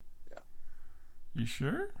You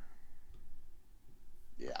sure?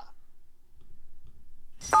 Yeah.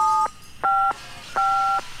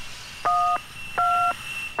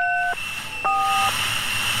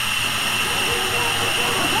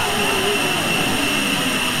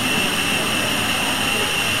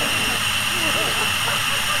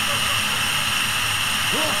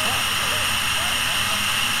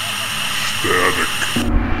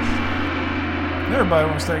 Hey everybody,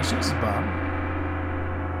 wants to take shit, this is Bob.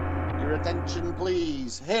 Your attention,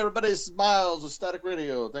 please. Hey, everybody, this is Miles with Static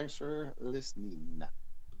Radio. Thanks for listening.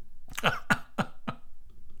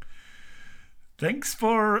 Thanks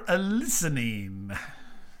for listening.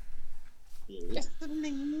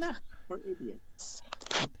 Listening for idiots.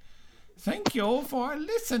 Thank you for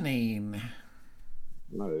listening.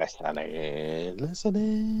 Listening.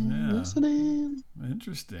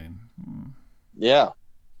 Interesting. Yeah.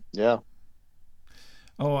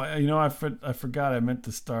 Oh, I forgot. I meant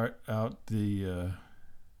to start out the.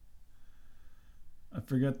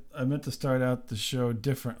 I meant to start out the show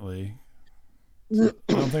differently. So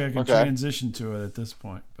I don't think I can transition to it at this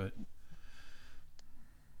point, but.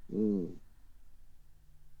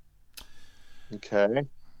 Okay.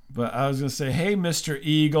 But I was gonna say, hey, Mr.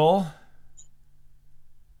 Eagle.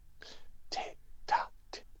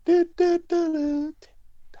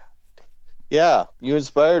 Yeah, you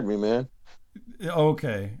inspired me, man.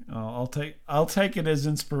 Okay, I'll take it as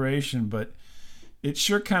inspiration, but it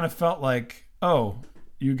sure kind of felt like, oh,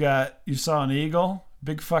 you saw an eagle?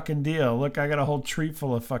 Big fucking deal. Look, I got a whole tree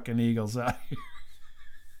full of fucking eagles out here.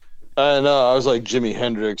 I know. I was like Jimi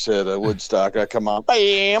Hendrix at Woodstock. I come on.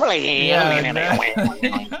 You're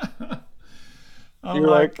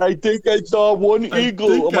like, I think I saw one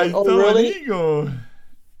eagle. I'm like, oh, really? Eagle.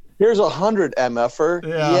 Here's 100 MFer.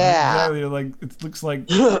 Yeah. Exactly. Like, it looks like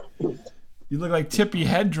you look like Tippi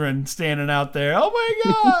Hedren standing out there. Oh my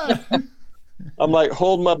god! I'm like,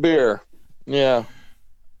 hold my beer. Yeah.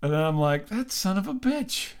 And then I'm like, that son of a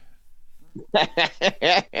bitch.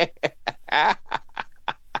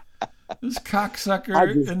 This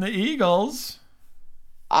cocksucker and the Eagles.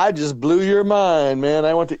 I just blew your mind, man.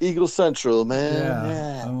 I went to Eagle Central, man.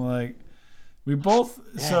 Yeah. I'm like, we both.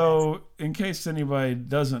 Yeah. So, in case anybody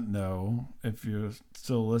doesn't know, if you're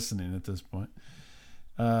still listening at this point,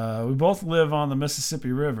 we both live on the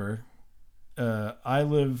Mississippi River. I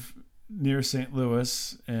live near St.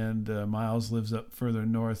 Louis, and Miles lives up further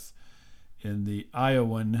north in the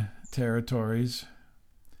Iowan territories.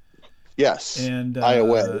 Yes, and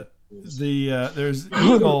Iowa. There's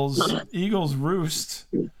eagles roost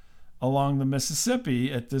along the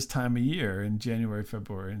Mississippi at this time of year in January,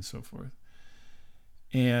 February, and so forth.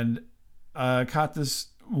 And I caught this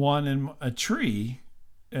one in a tree,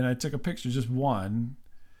 and I took a picture, just one.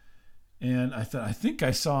 And I thought, I think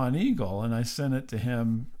I saw an eagle, and I sent it to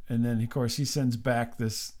him. And then, of course, he sends back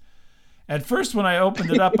this. At first, when I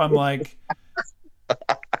opened it up, I'm like,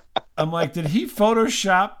 did he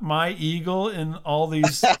Photoshop my eagle in all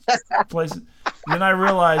these places? Then I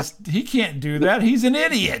realized he can't do that. He's an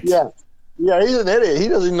idiot. Yeah, he's an idiot. He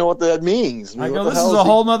doesn't even know what that means. I go, this is a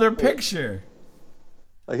whole nother picture.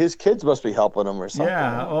 Like his kids must be helping him or something.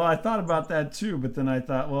 Yeah, well, I thought about that too, but then I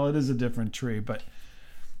thought, well, it is a different tree. But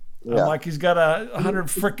I'm like, he's got 100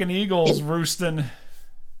 frickin' eagles roosting.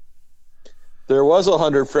 There was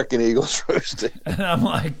 100 frickin' eagles roosting. And I'm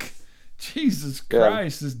like, Jesus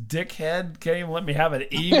Christ, this dickhead can't even let me have an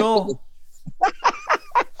eagle.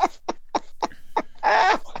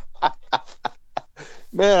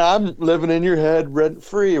 Man, I'm living in your head rent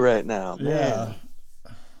free right now. Man. Yeah.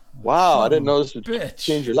 Wow, I didn't know this would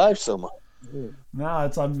change your life so much. No,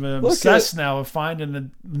 I'm obsessed now with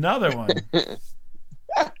finding another one.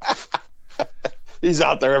 He's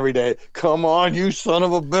out there every day. Come on, you son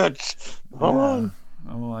of a bitch. Come on.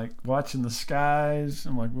 I'm like watching the skies.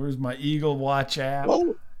 I'm like, where's my Eagle Watch app?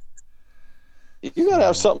 Well, you gotta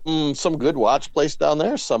have some good watch place down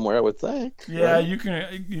there somewhere, I would think. Yeah, right? you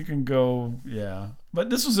can go. Yeah,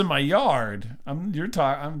 but this was in my yard.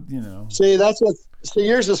 See, See,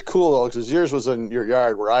 yours is cool though, because yours was in your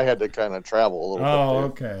yard where I had to kind of travel a little bit. Oh,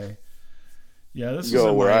 okay. Yeah, this was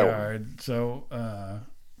in my yard. So,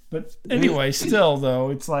 but anyway, still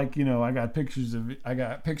though, it's like, I got pictures of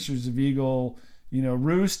eagle,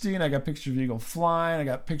 roosting. I got pictures of eagle flying. I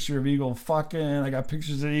got picture of eagle fucking. I got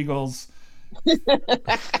pictures of eagles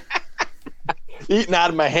eating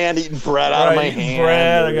out of my hand, eating bread out of my hand.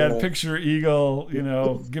 Bread. I got a picture of eagle,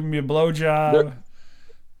 giving me a blowjob.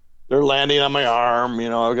 They're landing on my arm,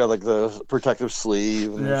 I've got like the protective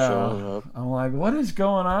sleeve. And I'm like, what is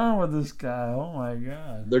going on with this guy? Oh my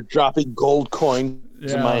God. They're dropping gold coins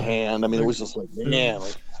in my hand. I mean, it was just like, man.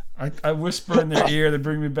 I whisper in their ear, they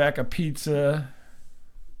bring me back a pizza.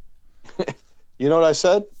 You know what I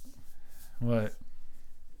said? What?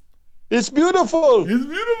 It's beautiful. It's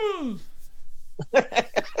beautiful.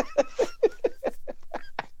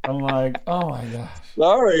 I'm like, oh my gosh.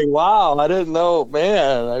 Sorry, wow, I didn't know,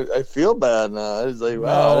 man. I feel bad now. I was like,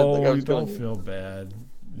 wow, I didn't think I was don't feel bad.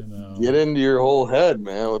 You know, get into your whole head,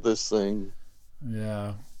 man, with this thing.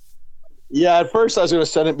 Yeah. Yeah, at first I was going to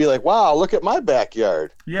send it and be like, wow, look at my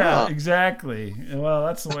backyard. Yeah, exactly. Well,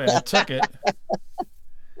 that's the way I took it.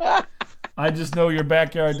 I just know your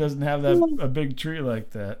backyard doesn't have a big tree like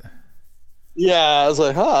that. Yeah, I was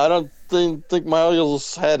like, I don't think my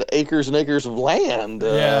uncles had acres and acres of land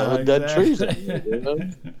with dead trees.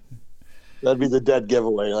 That'd be the dead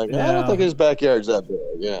giveaway. Like, I don't think his backyard's that big.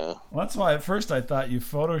 Yeah. Well, that's why at first I thought you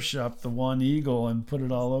photoshopped the one eagle and put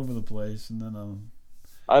it all over the place, and then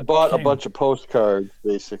I bought a bunch of postcards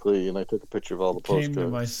basically, and I took a picture of all the postcards. Came to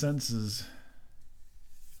my senses.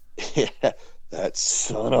 Yeah, that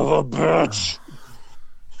son of a bitch.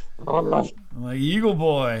 I'm like Eagle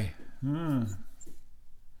Boy.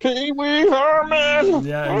 Pee Wee Herman.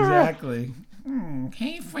 Yeah, exactly.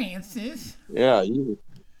 Hey, Francis. Yeah, you.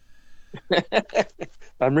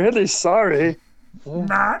 I'm really sorry.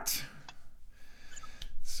 Not.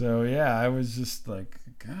 So yeah, I was just like,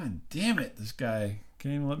 God damn it, this guy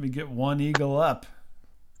can't even let me get one eagle up.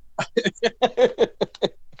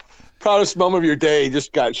 Proudest moment of your day,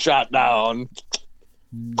 just got shot down.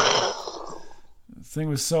 The thing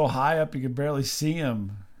was so high up you could barely see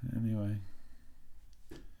him. Anyway.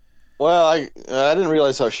 Well, I didn't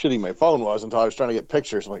realize how shitty my phone was until I was trying to get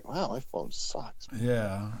pictures. I'm like, wow, my phone sucks.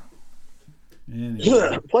 Yeah.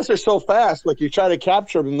 Anyway. Plus, they're so fast. Like, you try to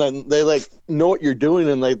capture them, and then they like know what you're doing,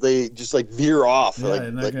 and they just like veer off. Yeah,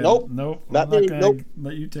 like nope, not me. Nope.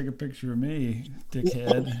 Let you take a picture of me,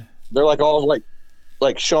 dickhead. They're like all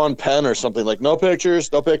like Sean Penn or something. Like, no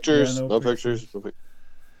pictures, no pictures, yeah, no pictures.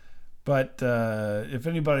 But if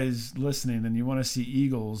anybody's listening and you want to see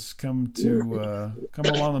eagles, come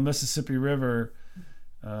along the Mississippi River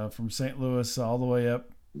from St. Louis all the way up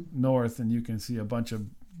north, and you can see a bunch of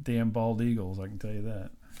damn bald eagles. I can tell you that.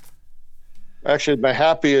 Actually, my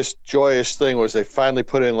happiest, joyous thing was they finally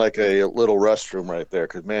put in like a little restroom right there.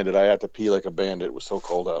 Because man, did I have to pee like a bandit? It was so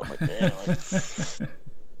cold out. I'm like, damn.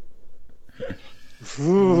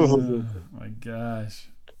 Oh my gosh.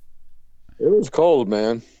 It was cold,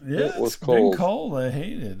 man. Yeah, it was been cold. I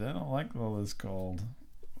hate it. I don't like all this cold.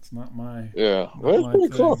 It's not my. Yeah, well, it's pretty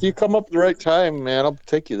cool. If you come up at the right time, man, I'll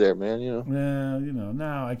take you there, man. You know. Yeah,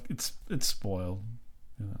 now it's spoiled.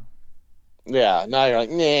 You know. Yeah, now you're like,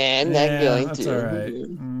 nah, I'm not going that's to. All right.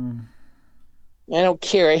 I don't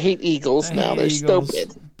care. I hate eagles now. They're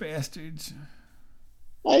stupid bastards.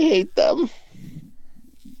 I hate them.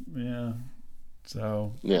 Yeah.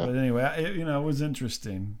 So. Yeah. But anyway, it was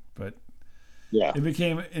interesting, but. Yeah. It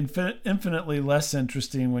became infinitely less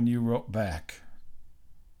interesting when you wrote back.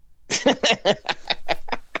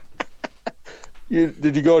 Did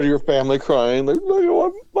you go to your family crying? Like, look at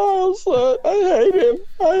what Miles said. I hate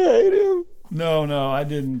him. No, I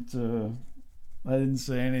didn't. I didn't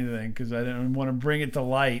say anything because I didn't want to bring it to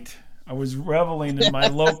light. I was reveling in my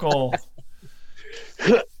local,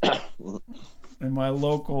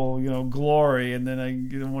 glory, and then I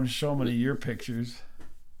didn't want to show them any of your pictures.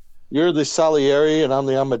 You're the Salieri and I'm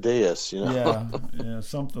the Amadeus, you know? Yeah,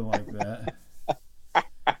 something like that.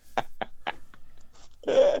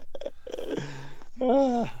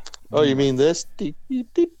 Oh, you mean this?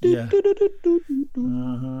 Yeah.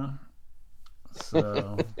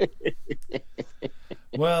 So,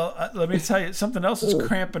 well, let me tell you, something else that's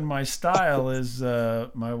cramping my style is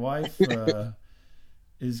my wife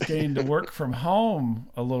is getting to work from home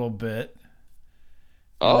a little bit.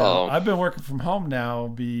 Oh, I've been working from home now,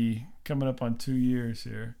 be coming up on 2 years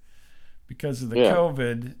here because of the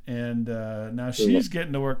COVID, and now she's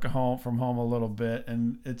getting to work from home a little bit,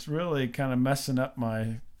 and it's really kind of messing up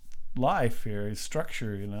my life here,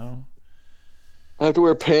 structure, I have to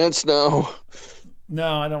wear pants now.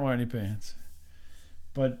 No, I don't wear any pants,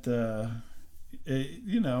 but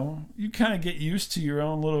you kind of get used to your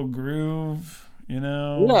own little groove,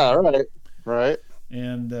 Yeah, right.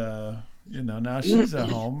 And now she's at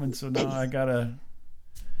home, and so now I gotta.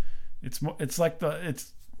 It's like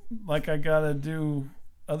I gotta do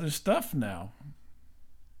other stuff now.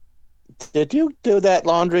 Did you do that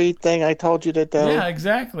laundry thing I told you to do? Yeah,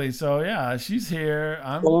 exactly. So yeah, she's here.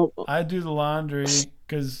 I do the laundry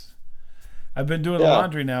because I've been doing the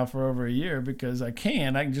laundry now for over a year because I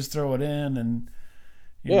can just throw it in and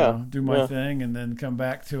do my thing and then come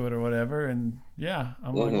back to it or whatever. And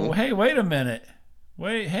I'm like, well, hey, wait a minute.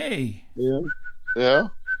 Wait, hey. Yeah.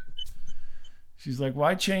 She's like,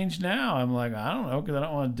 why change now? I'm like, I don't know, because I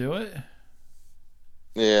don't want to do it.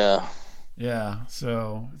 Yeah. Yeah,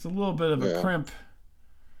 so it's a little bit of a Yeah.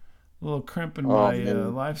 little crimp in Oh my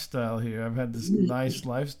man. lifestyle here. I've had this nice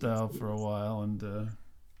lifestyle for a while, and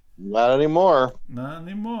Not anymore. not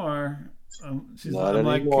anymore. Not I'm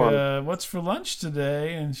like, anymore. what's for lunch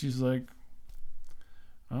today? And she's like,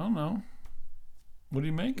 I don't know. What are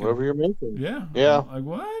you making? Whatever you're making. Yeah. Yeah. I'm like,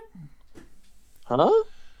 what? Huh?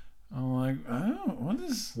 I'm like, I don't. What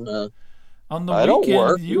is Uh, on the I don't weekend?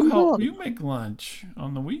 work. What are You you help. doing? You make lunch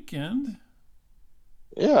on the weekend.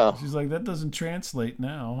 Yeah. She's like, that doesn't translate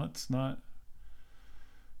now. It's not.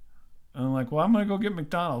 And I'm like, well, I'm gonna go get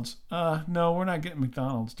McDonald's. No, we're not getting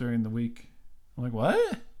McDonald's during the week. I'm like,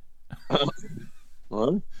 what?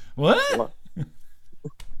 What? What? What?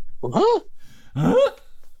 Huh? Huh?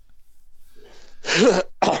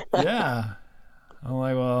 Yeah. I'm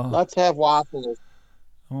like, well, Let's have waffles.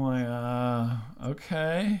 I'm like,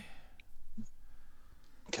 okay.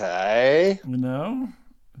 Okay. You know,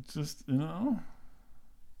 it's just,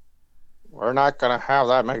 We're not gonna have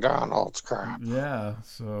that McDonald's crap. yeah.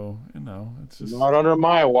 So, it's just, Not under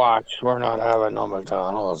my watch. We're not having no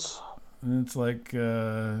McDonald's. and it's like,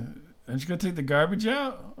 aren't you gonna take the garbage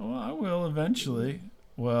out? Well, I will eventually.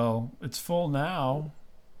 Well, it's full now.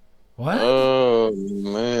 What? Oh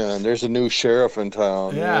man, there's a new sheriff in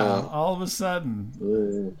town. Yeah, Yeah. all of a sudden.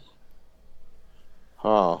 Yeah.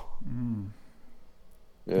 Huh. Mm.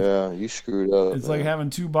 Yeah, you screwed up. It's like Man. having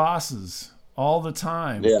two bosses all the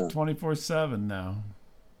time, Yeah. 24/7 now.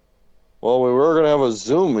 Well, we were gonna have a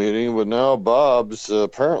Zoom meeting, but now Bob's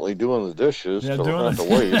apparently doing the dishes, Yeah, so we're doing gonna have to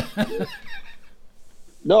wait. it.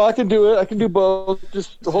 No, I can do it. I can do both.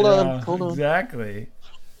 Just hold on. Yeah, Hold on. exactly.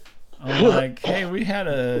 I'm like, hey, we had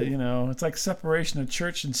it's like separation of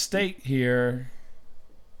church and state here.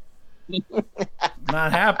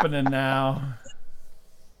 Not happening now.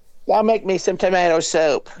 Y'all make me some tomato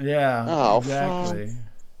soup. Yeah, Oh, exactly.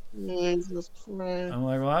 Jesus Christ. I'm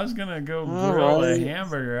like, well, I was gonna go All grill a right.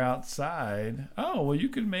 hamburger outside. Oh, well, you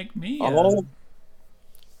could make me a. Oh,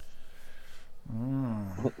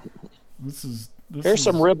 Mm, this here's is.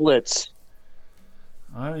 some riblets.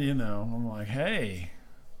 I'm like, hey,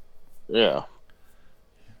 Yeah.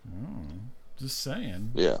 just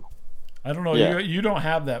saying. Yeah. I don't know. Yeah. You don't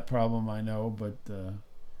have that problem, I know, but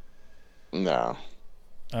No.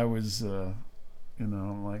 I was,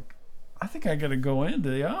 I'm like, I think I got to go into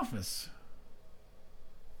the office.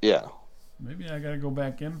 Yeah. Maybe I got to go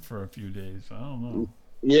back in for a few days. I don't know.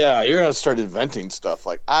 Yeah, you're gonna start inventing stuff.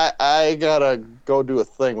 Like I gotta go do a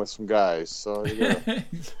thing with some guys. So you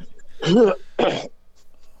gotta...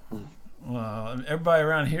 Well, everybody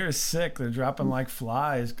around here is sick. They're dropping like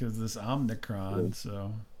flies because this Omicron.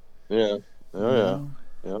 So Yeah. Oh yeah. know,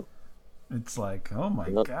 Yep. it's like, oh my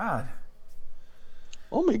Yep. God.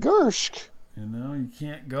 Oh my gosh. You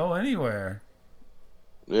can't go anywhere.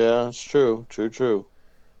 Yeah, it's true. True.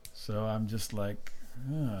 So I'm just like,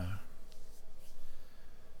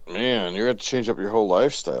 Man, you're gonna have to change up your whole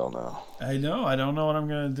lifestyle now. I know. I don't know what I'm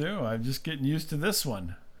going to do. I'm just getting used to this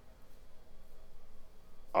one.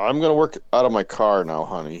 I'm gonna work out of my car now,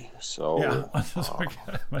 honey. So Yeah, I'll just work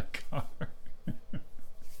out of my car.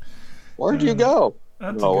 where'd you go?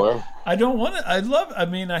 That's Nowhere. I don't want to. I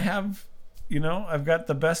mean, I have, I've got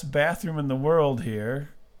the best bathroom in the world here.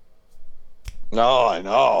 No, I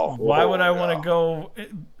know. Why would I want yeah. to go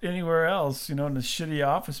anywhere else, in a shitty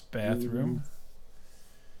office bathroom?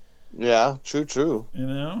 Yeah, true.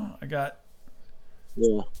 I got,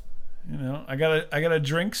 Yeah. I got a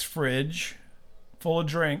drinks fridge full of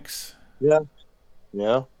drinks. Yeah.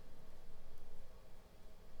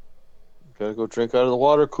 Gotta go drink out of the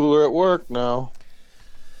water cooler at work now.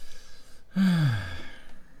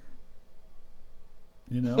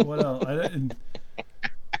 What else? I didn't.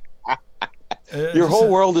 Your whole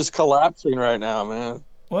world is collapsing right now, man.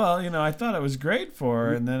 Well, I thought it was great for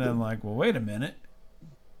her, and then I'm like, well, wait a minute.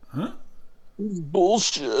 Huh? This is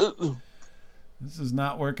bullshit. This is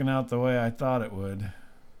not working out the way I thought it would.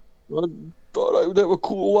 I thought I would have a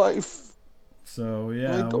cool life. So, I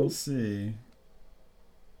yeah, don't. we'll see.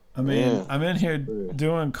 I mean, Yeah. I'm in here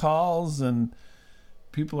doing calls, and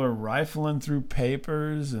people are rifling through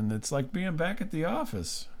papers, and it's like being back at the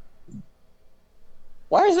office.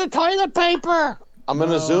 Where's the toilet paper? I'm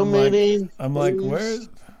in a Zoom meeting. I'm like, Please. where's...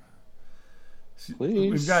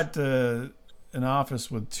 Please. We've got an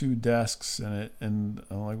office with 2 desks in it, and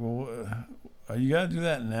I'm like, well, you got to do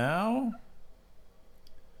that now?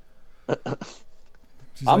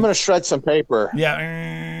 She's I'm like, gonna shred some paper.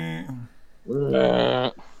 yeah.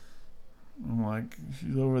 Uh, I'm like,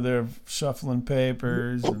 she's over there shuffling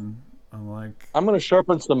papers, and I'm like, I'm gonna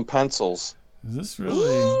sharpen some pencils. Is this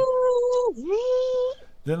really?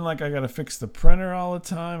 Then like I gotta fix the printer all the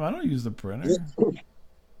time. I don't use the printer.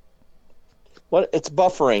 What? It's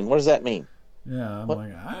buffering. What does that mean? Yeah, I'm What?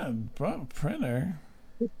 like, printer.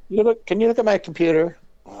 Can you look at my computer?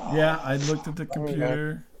 Yeah, I looked at the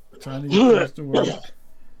computer trying to get things to work.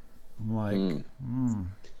 I'm like,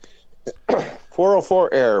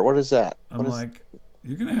 404 error. What is that? I'm like,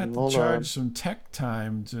 you're gonna have to Hold charge on. some tech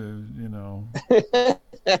time to,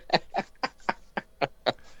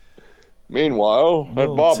 Meanwhile, at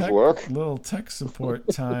Bob's work, little tech support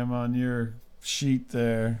time on your sheet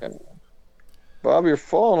there. Bob, you're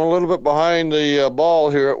falling a little bit behind the ball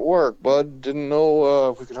here at work, bud. Didn't know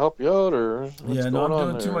if we could help you out or what's Yeah, no, going I'm on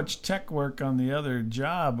doing too there. much tech work on the other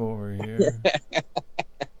job over here.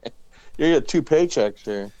 You get 2 paychecks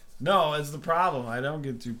here. No, it's the problem. I don't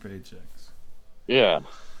get 2 paychecks. Yeah.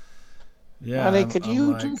 Yeah, Honey, could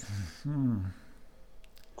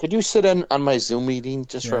you sit in on my Zoom meeting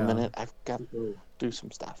just for a minute? I've got to go do some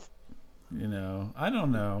stuff. I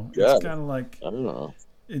don't know. Yeah. It's kind of like I don't know.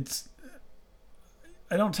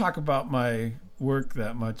 I don't talk about my work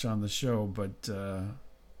that much on the show, but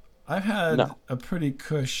I've had a pretty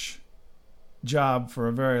cush job for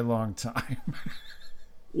a very long time.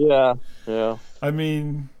 Yeah. I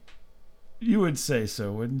mean, you would say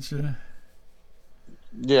so, wouldn't you?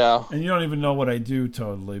 Yeah. And you don't even know what I do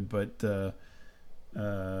totally, but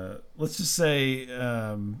let's just say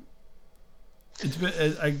I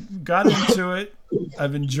got into it.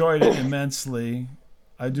 I've enjoyed it immensely.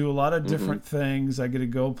 I do a lot of different things. I get to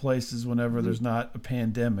go places whenever there's not a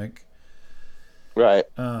pandemic. Right.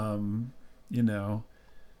 I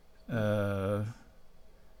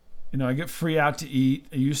get free out to eat.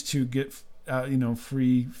 I used to get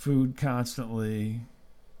free food constantly.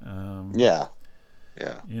 Yeah.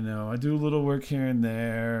 I do a little work here and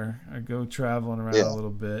there. I go traveling around a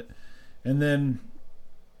little bit. And then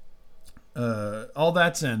all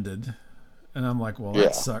that's ended. And I'm like, well,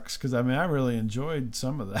 that sucks. Because, I really enjoyed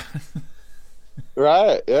some of that.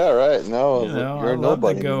 Right. Yeah, right. No, I love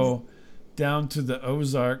to go down to the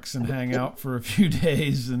Ozarks and hang out for a few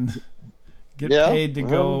days and get paid to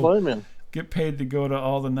go to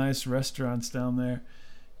all the nice restaurants down there.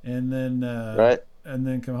 And then and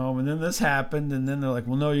then come home. And then this happened. And then they're like,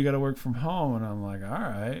 well, no, you got to work from home. And I'm like, all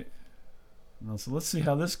right. So let's see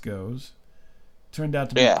how this goes. Turned out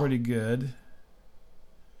to be pretty good.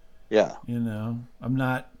 Yeah. I'm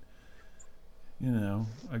not,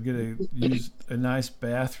 I get to use a nice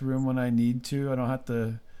bathroom when I need to. I don't have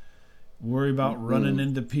to worry about running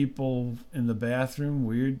into people in the bathroom,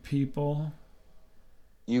 weird people.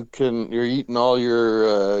 You're eating all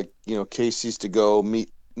your, Casey's to go meat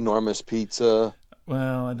enormous pizza.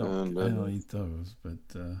 Well, I don't eat those, but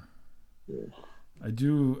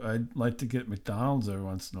I'd like to get McDonald's every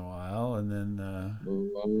once in a while, and then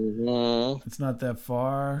it's not that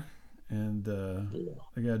far, and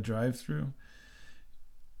I got a drive-through.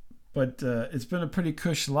 But it's been a pretty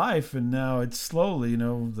cush life, and now it's slowly,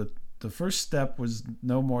 the first step was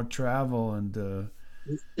no more travel and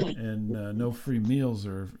no free meals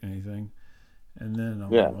or anything, and then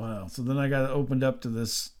I'm like, wow. So then I got opened up to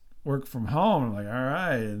this work from home. I'm like, all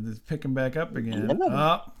right, and it's picking back up again.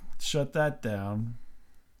 Shut that down.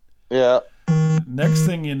 Yeah. Next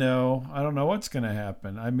thing you know, I don't know what's going to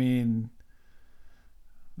happen.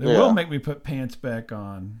 They will make me put pants back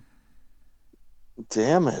on.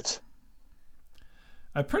 Damn it.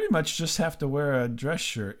 I pretty much just have to wear a dress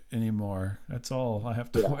shirt anymore. That's all I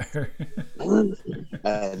have to wear.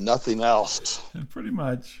 And nothing else. Pretty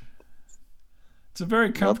much. It's a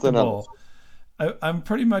very comfortable. I'm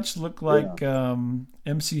pretty much look like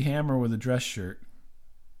MC Hammer with a dress shirt.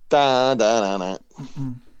 Da, da, da, da.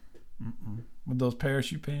 With those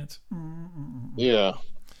parachute pants. Yeah.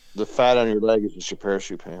 The fat on your leg is just your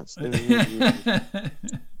parachute pants.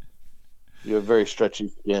 You have very stretchy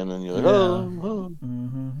skin, and you're like,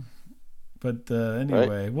 But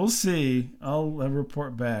anyway, we'll see. I'll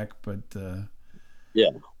report back, but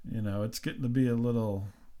it's getting to be a little,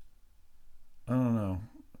 I don't know,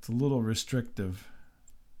 it's a little restrictive.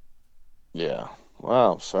 Yeah.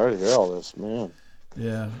 Wow. Sorry to hear all this, man.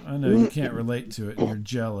 Yeah, I know you can't relate to it and you're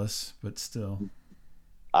jealous, but still.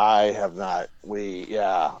 I have not.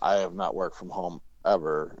 I have not worked from home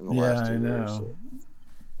ever in the last 2 years. So.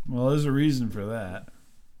 Well, there's a reason for that.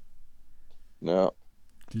 No.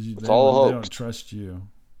 Because it's all a hoax. They don't trust you.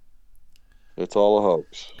 It's all a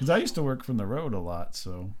hoax. Because I used to work from the road a lot,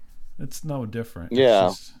 so it's no different. Yeah.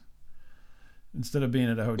 It's just, instead of being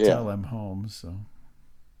at a hotel, I'm home, so.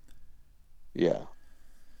 Yeah.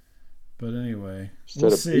 But anyway,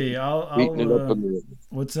 we'll see. I'll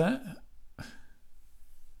what's that?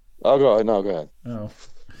 I'll go ahead. No, go ahead. Oh,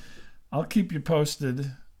 I'll keep you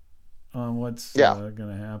posted on what's Yeah. going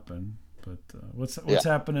to happen. But what's Yeah.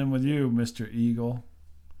 happening with you, Mr. Eagle?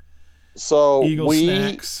 So Eagle we,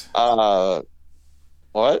 snacks.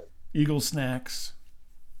 what? Eagle snacks.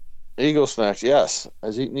 Eagle snacks. Yes. I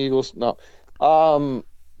was eating eagles. No. Um,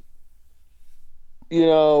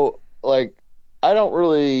 like I don't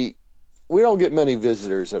really, we don't get many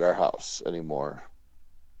visitors at our house anymore.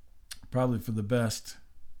 Probably for the best.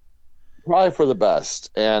 Probably for the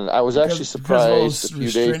best. And I was actually Because of all surprised a those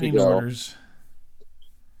few days restraining ago. orders.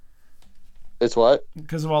 It's what?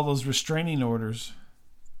 Because of all those restraining orders.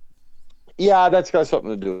 Yeah, that's got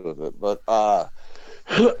something to do with it. But one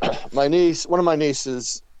of my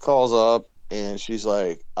nieces calls up and she's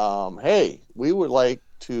like, hey, we would like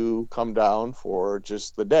to come down for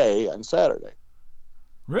just the day on Saturday.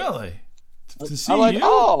 Really? To see I'm like, you?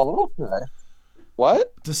 oh, okay.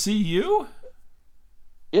 What? To see you?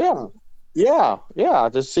 Yeah. Yeah. Yeah.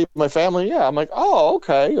 To see my family. Yeah. I'm like, oh,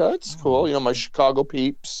 okay. That's cool. My Chicago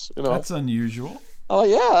peeps, That's unusual. Oh,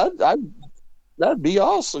 yeah. That'd be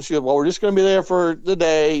awesome. She goes, well, we're just going to be there for the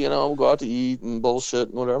day. We'll go out to eat and bullshit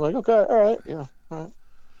and whatever. I'm like, okay. All right. Yeah. All right.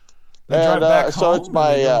 They drive back home? So it's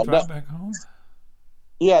my, drive back home?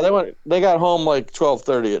 Yeah, they got home like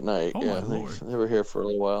 12:30 at night. Oh, yeah, my Lord. They were here for a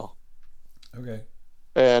little while. Okay.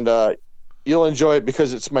 And you'll enjoy it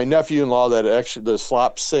because it's my nephew-in-law that actually the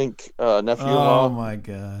slop sink nephew-in-law. Oh my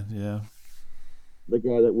God! Yeah. The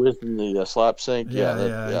guy that was in the slop sink. Yeah.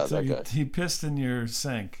 That guy. He pissed in your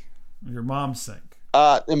sink, your mom's sink.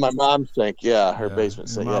 In my mom's sink. Yeah, her basement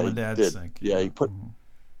sink. Mom yeah, and dad's sink. Yeah,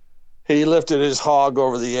 he lifted his hog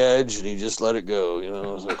over the edge and he just let it go. It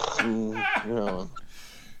was like,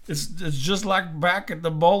 It's just like back at the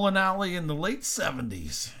bowling alley in the late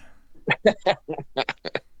 70s.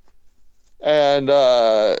 And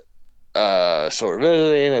so we're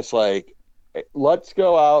visiting. It's like, let's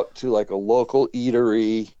go out to like a local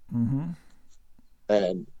eatery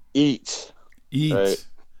and eat. Right?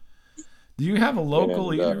 Do you have a local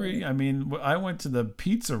eatery? I mean, I went to the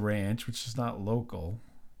Pizza Ranch, which is not local.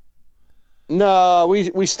 No,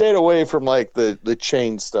 we stayed away from like the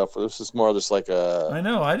chain stuff. This is more just like a. I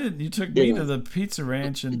know. I didn't. You took me to the Pizza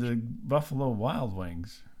Ranch and the Buffalo Wild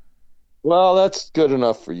Wings. Well, that's good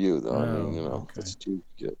enough for you, though. Oh, I mean, okay. that's too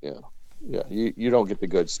good. Yeah. You don't get the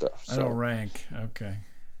good stuff. So. I don't rank. Okay.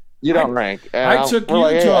 You don't rank. And I took you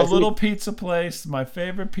to a little pizza place, my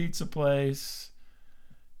favorite pizza place.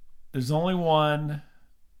 There's only one.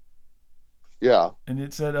 Yeah. And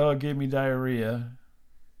it said, it gave me diarrhea.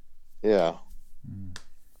 Yeah.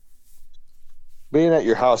 Being at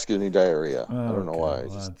your house gives me diarrhea. I don't know why.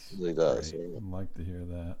 It just really does. I'd like to hear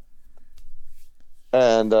that.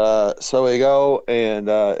 And so we go, and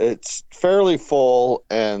it's fairly full,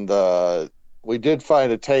 and we did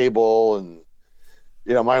find a table, and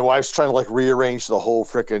my wife's trying to like rearrange the whole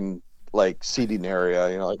freaking like seating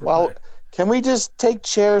area. Well, can we just take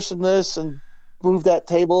chairs from this and move that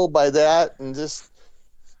table by that, and just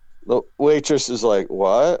the waitress is like,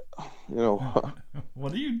 what?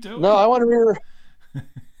 What are you doing? No, I want to be.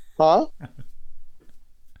 Huh?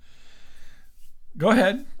 Go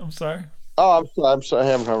ahead. I'm sorry. Oh, I'm sorry.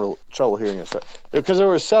 I'm having trouble hearing you. Because there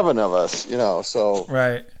were 7 of us, so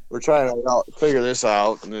right. We're trying to figure this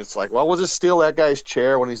out, and it's like, well, we'll just steal that guy's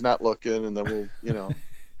chair when he's not looking, and then we'll,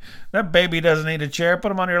 That baby doesn't need a chair.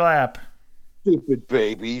 Put him on your lap. Stupid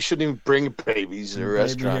baby. You shouldn't even bring babies to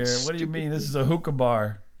restaurants. What do you mean? This is a hookah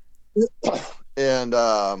bar. And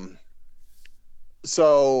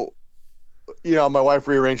so, my wife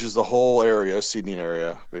rearranges the whole seating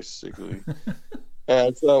area, basically.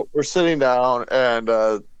 And so we're sitting down, and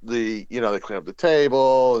they clean up the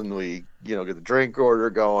table, and we, get the drink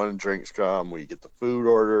order going. Drinks come, we get the food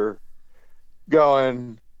order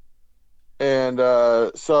going, and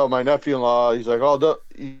so my nephew-in-law, he's like,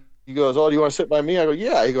 he goes, do you want to sit by me? I go,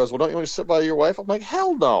 yeah. He goes, well, don't you want to sit by your wife? I'm like,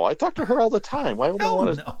 hell no. I talk to her all the time. Why would I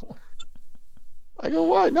want to? No. I go,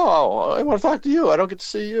 why? No, I want to talk to you. I don't get to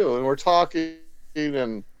see you. And we're talking,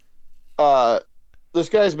 and this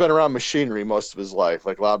guy's been around machinery most of his life,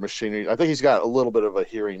 like loud machinery. I think he's got a little bit of a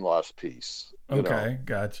hearing loss piece. Okay,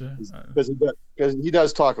 gotcha. Because he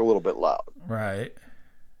does talk a little bit loud. Right.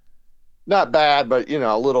 Not bad, but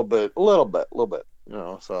a little bit.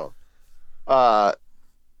 So,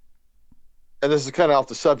 and this is kind of off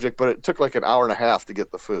the subject, but it took like an hour and a half to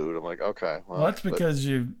get the food. I'm like, okay. Well, that's because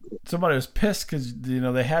somebody was pissed because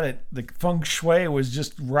they had it. The feng shui was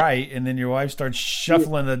just right, and then your wife starts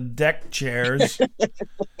shuffling the deck chairs.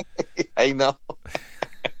 I know.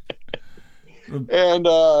 And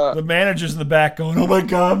the manager's in the back going, "Oh my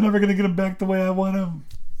God, I'm never gonna get him back the way I want him."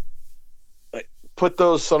 put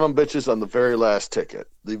those son of bitches on the very last ticket.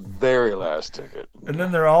 The very last ticket. And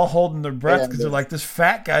then they're all holding their breath because And, they're like, this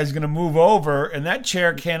fat guy's going to move over, and that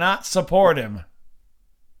chair cannot support him.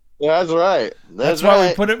 Yeah, that's right. That's why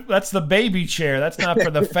we put it. That's the baby chair. That's not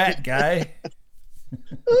for the fat guy.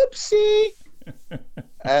 Oopsie.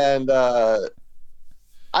 And I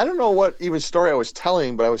don't know what even story I was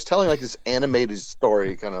telling, but I was telling like this animated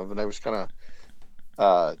story kind of, and I was kind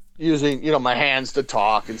of using, my hands to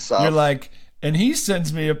talk and stuff. You're like, and he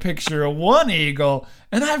sends me a picture of one eagle,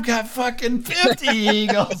 and I've got fucking 50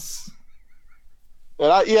 eagles.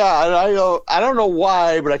 And I don't know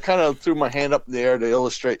why, but I kind of threw my hand up in the air to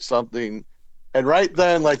illustrate something. And right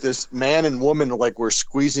then, like this man and woman, like were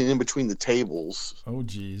squeezing in between the tables. Oh,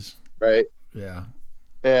 geez. Right. Yeah.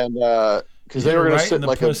 And because they were going to sit in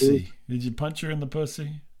like pussy. Did you punch her in the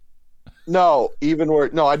pussy? No,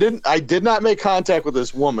 I didn't. I did not make contact with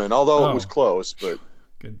this woman, although it was close. But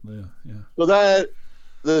good. Yeah. So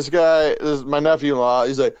this guy, my nephew-in-law,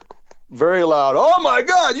 he's like, very loud. Oh my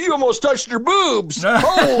God! You almost touched her boobs.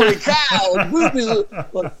 Holy cow!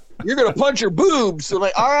 You're gonna punch her boobs. I'm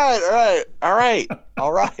like, all right.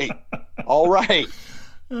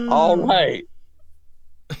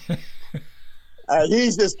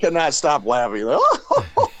 He just cannot stop laughing.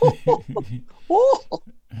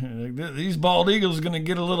 These bald eagles are gonna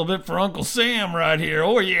get a little bit for Uncle Sam right here.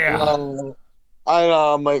 Oh yeah. I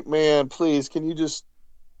know. I'm like, man, please, can you just.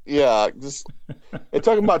 It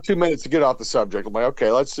took him about 2 minutes to get off the subject. I'm like, okay,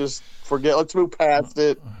 let's just forget. Let's move past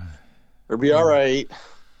it. It'll be all right.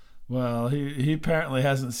 Well, he apparently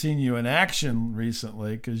hasn't seen you in action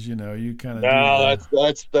recently because you kind of. No,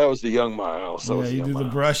 that was the Young Miles. You do the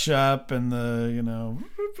brush up and the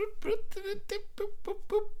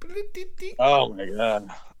Oh my God!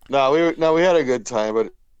 No, we had a good time, but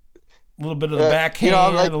a little bit of the backhand,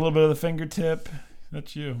 a little bit of the fingertip.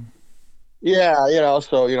 That's you. Yeah,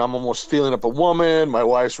 so I'm almost feeling up a woman. My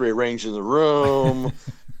wife's rearranging the room.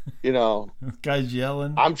 Guy's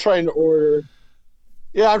yelling. I'm trying to order.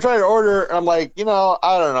 Yeah, I'm trying to order. And I'm like, I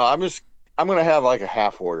don't know. I'm gonna have like a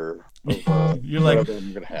half order. You're like,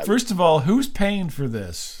 first of all, who's paying for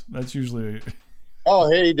this? That's usually. Oh,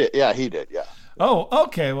 he did. Yeah, he did. Yeah. Oh,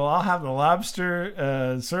 okay. Well, I'll have the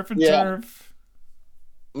lobster, surf and turf.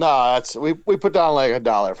 No, we put down like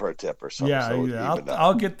 $1 for a tip or something. Yeah, so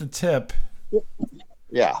I'll get the tip.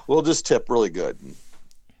 Yeah, we'll just tip really good.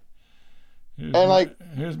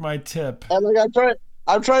 Here's my tip. And like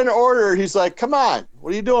I'm trying to order. He's like, "Come on,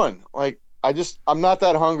 what are you doing?" Like, I'm not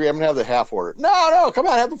that hungry. I'm gonna have the half order. No, come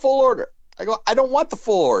on, have the full order. I go, I don't want the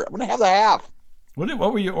full order. I'm gonna have the half. What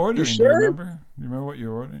were you ordering? You sure? Do you remember? You remember what you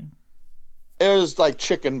were ordering? It was like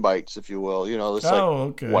chicken bites, if you will. This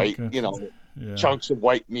white, chunks of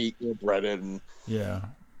white meat, breaded, and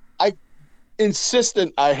I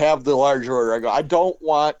insistent I have the large order. I go, I don't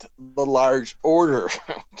want the large order.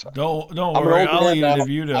 Don't worry, I'll eat it if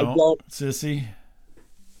you don't, sissy.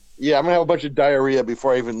 Yeah, I'm gonna have a bunch of diarrhea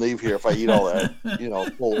before I even leave here if I eat all that,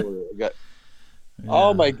 full order.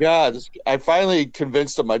 Oh my God! I finally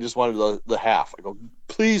convinced him I just wanted the half. I go,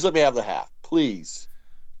 please let me have the half, please.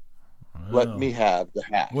 Let me have the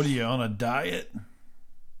half. What are you, on a diet?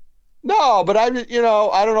 No, but I don't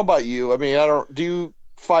know about you. I mean, do you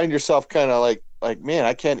find yourself kind of like, man,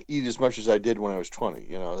 I can't eat as much as I did when I was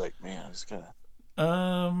 20, like, man, it's kind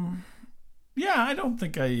of. Yeah, I don't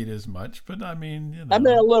think I eat as much, but I mean, I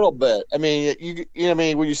mean, a little bit. I mean,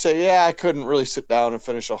 when you say, I couldn't really sit down and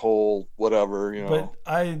finish a whole whatever, But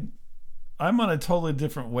I'm on a totally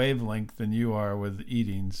different wavelength than you are with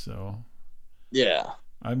eating, so. Yeah.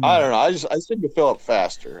 I don't know. I seem to fill up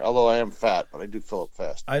faster. Although I am fat, but I do fill up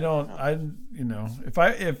faster.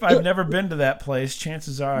 If I've never been to that place,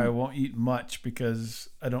 chances are I won't eat much because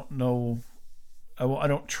I don't know. I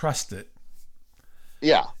don't trust it.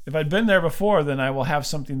 Yeah. If I'd been there before, then I will have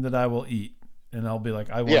something that I will eat, and I'll be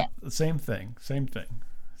like, I want the same thing. Yeah.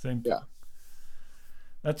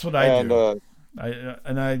 That's what I do. I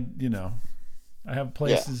have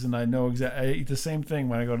places, and I know exactly. I eat the same thing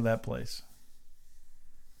when I go to that place.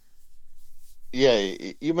 Yeah,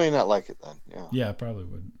 you may not like it then. Yeah. Yeah, I probably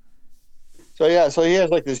wouldn't. So he has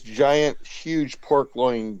like this giant, huge pork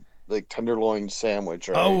loin, like tenderloin sandwich.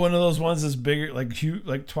 Right? Oh, one of those ones that's bigger, like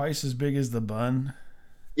twice as big as the bun.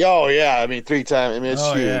 Oh yeah, I mean 3 times. I mean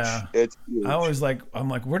it's huge. Yeah. It's huge. I'm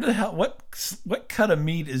like, where the hell? What cut of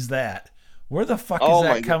meat is that? Where the fuck is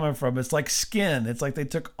that coming from? It's like skin. It's like they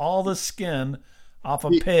took all the skin off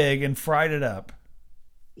a pig and fried it up.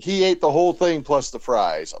 He ate the whole thing plus the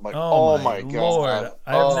fries. I'm like, oh my God. Lord.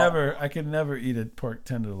 I could never eat a pork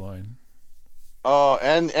tenderloin. Oh,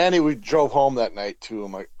 and we drove home that night too.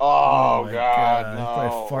 I'm like, oh God, no.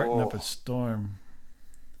 Probably farting up a storm.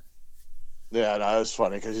 Yeah, no, it was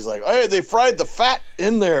funny because he's like, "Hey, they fried the fat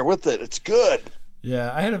in there with it. It's good."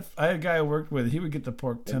 Yeah, I had a guy I worked with. He would get the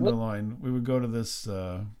pork tenderloin. We would go to this.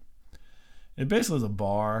 It basically was a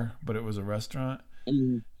bar, but it was a restaurant,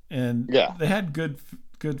 and Yeah. they had good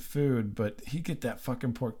food. But he'd get that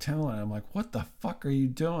fucking pork tenderloin. I'm like, what the fuck are you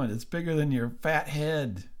doing? It's bigger than your fat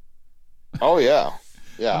head. Oh yeah,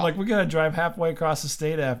 yeah. I'm like, we gotta drive halfway across the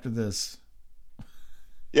state after this.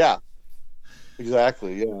 Yeah,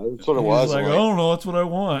 exactly. Yeah, that's what it was. He's like, I don't know, that's what I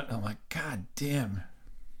want. I'm like, God damn.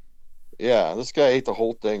 Yeah, this guy ate the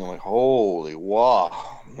whole thing. I'm like, holy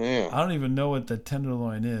wow, man. I don't even know what the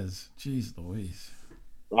tenderloin is. Jeez Louise.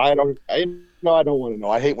 I don't. I no, I don't want to know.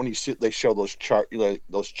 I hate when they show those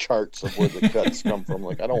those charts of where the cuts come from.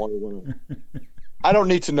 Like, I don't want to. I don't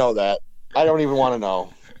need to know that. I don't even want to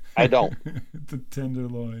know. I don't. The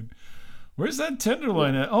tenderloin. Where's that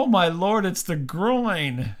tenderloin at? Oh my lord, it's the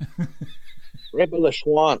groin. Right by the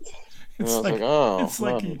schwant. It's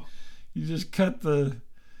like you just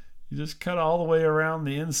cut all the way around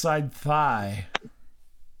the inside thigh.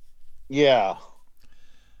 Yeah.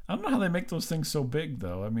 I don't know how they make those things so big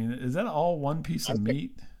though. I mean, is that all one piece of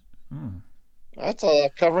meat? That's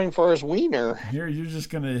a covering for his wiener. Here you're just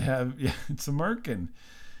gonna have it's a merkin.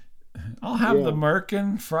 I'll have the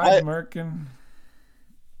merkin, fried merkin.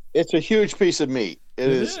 It's a huge piece of meat. It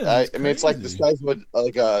is. I mean, it's like the size of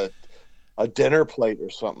a dinner plate or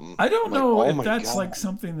something. I don't know if that's like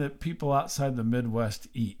something that people outside the Midwest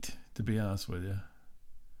eat, to be honest with you.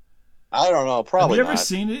 I don't know. Probably Have you ever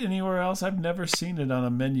seen it anywhere else? I've never seen it on a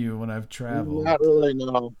menu when I've traveled. Not really,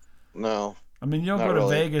 no. I mean, you don't go to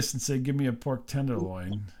Vegas and say, give me a pork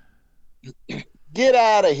tenderloin. Get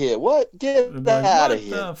out of here. What? Get out of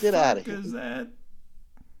here. Get out of here. What is that?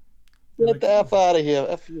 Get the F out of here.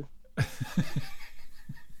 F you.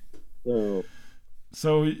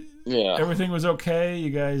 So yeah, everything was okay? You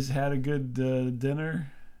guys had a good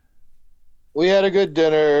dinner? We had a good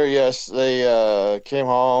dinner. Yes, they came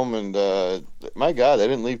home and my God, they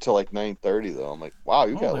didn't leave till like 9:30 though. I'm like, wow,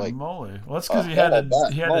 you got like moly. Well, that's because he had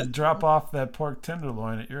to drop off that pork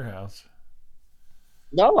tenderloin at your house.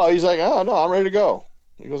 No, he's like, oh no, I'm ready to go.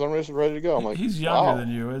 He goes, I'm ready to go. I'm like, he's younger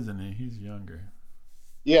than you, isn't he? He's younger.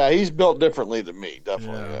 Yeah, he's built differently than me,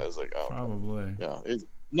 definitely. Yeah, I was like, oh, probably. Yeah.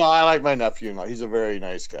 No, I like my nephew. No, he's a very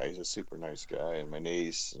nice guy. He's a super nice guy, and my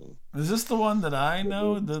niece. Is this the one that I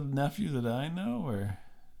know? The nephew that I know, or?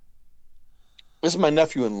 This is my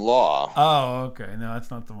nephew-in-law. Oh, okay. No, that's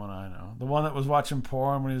not the one I know. The one that was watching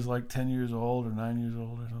porn when he was like 10 years old or 9 years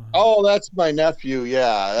old or something. Oh, that's my nephew.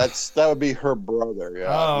 Yeah, that would be her brother. Yeah.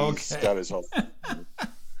 Oh, okay. He's got his whole.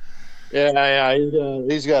 Yeah.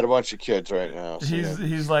 He's got a bunch of kids right now. So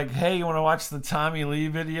he's like, hey, you want to watch the Tommy Lee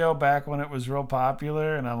video back when it was real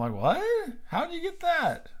popular? And I'm like, what? How did you get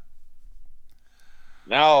that?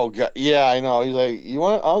 No, yeah, I know. He's like, you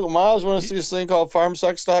want Uncle Miles want to see this thing called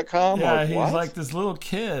farmsex.com? Yeah, like, he's what? like this little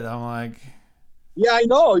kid. I'm like, yeah, I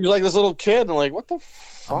know. He's like this little kid. I'm like, what the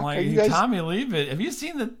fuck? I'm like, are you guys... Tommy Lee video. Have you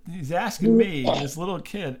seen the? He's asking me, this little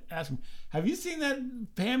kid, asking, have you seen that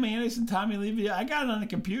Pam Anderson Tommy Lee video? I got it on the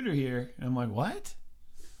computer here. And I'm like, what?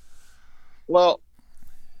 Well,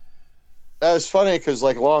 that was funny because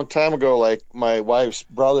like a long time ago, like my wife's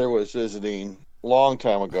brother was visiting. Long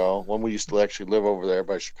time ago when we used to actually live over there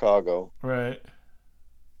by Chicago. Right.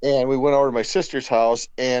 And we went over to my sister's house,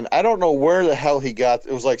 and I don't know where the hell he got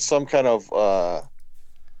it. Was like some kind of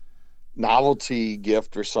novelty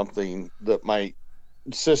gift or something that my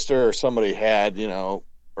sister or somebody had,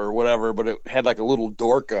 or whatever, but it had like a little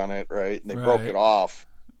dork on it, right? And they broke it off.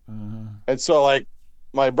 And so like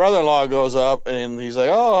my brother-in-law goes up and he's like,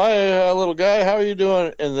 oh, hi, little guy, how are you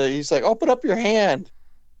doing? And he's like, open up your hand.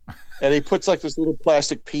 And he puts like this little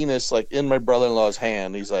plastic penis like in my brother-in-law's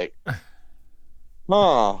hand. He's like,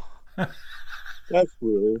 huh, that's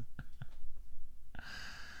weird.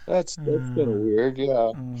 That's kind of weird,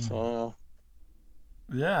 yeah. So,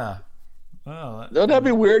 yeah. Well, don't that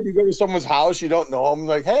be weird? You go to someone's house, you don't know them,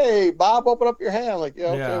 like, hey, Bob, open up your hand. Like, yeah,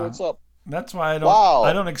 okay, what's up? That's why I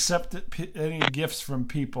don't accept any gifts from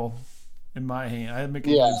people in my hand. I make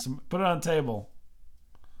put it on the table.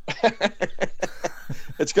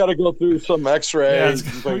 It's got to go through some X-rays.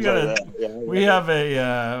 We've got a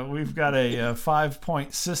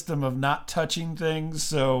 5-point system of not touching things.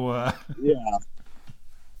 So yeah,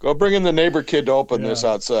 go bring in the neighbor kid to open this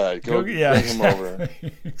outside. Go bring him over.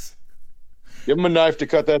 Give him a knife to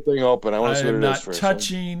cut that thing open. I want to see what it is first. Not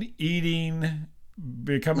touching, eating,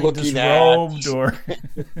 becoming disrobed, or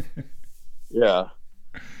yeah.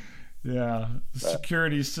 The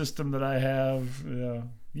security system that I have. Yeah.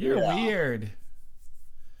 You're weird.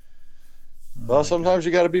 Well, sometimes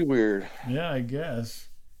you got to be weird. Yeah, I guess.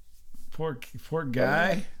 Poor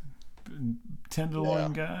guy, Yeah.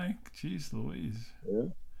 tenderloin guy. Jeez Louise. Yeah.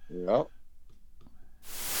 Yeah.